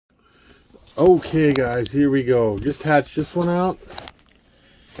Okay guys, here we go. Just hatched this one out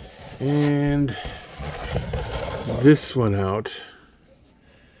and this one out.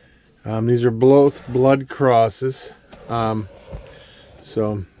 These are both blood crosses, so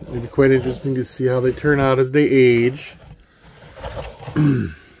it'll be quite interesting to see how they turn out as they age.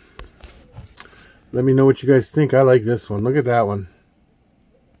 Let me know what you guys think. I like this one. Look at that one.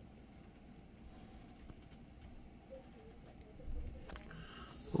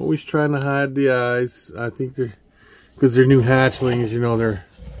 Always trying to hide the eyes. I think they're, because they're new hatchlings, you know, they're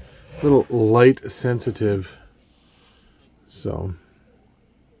a little light sensitive. So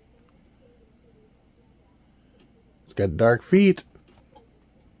it's got dark feet.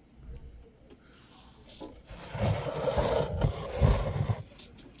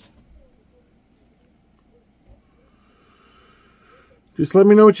 Just let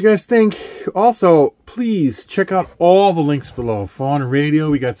me know what you guys think. Also, please check out all the links below. Fawn Radio,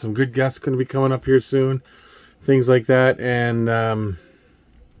 we got some good guests going to be coming up here soon. Things like that. And,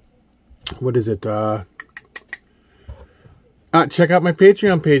 what is it? Check out my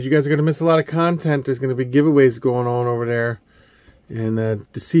Patreon page. You guys are going to miss a lot of content. There's going to be giveaways going on over there. And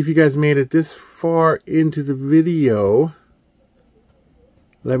to see if you guys made it this far into the video,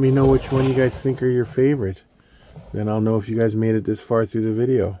 let me know which one you guys think are your favorite. Then I'll know if you guys made it this far through the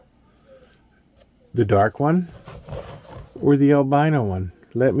video. The dark one or the albino one?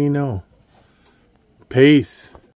 Let me know. Peace.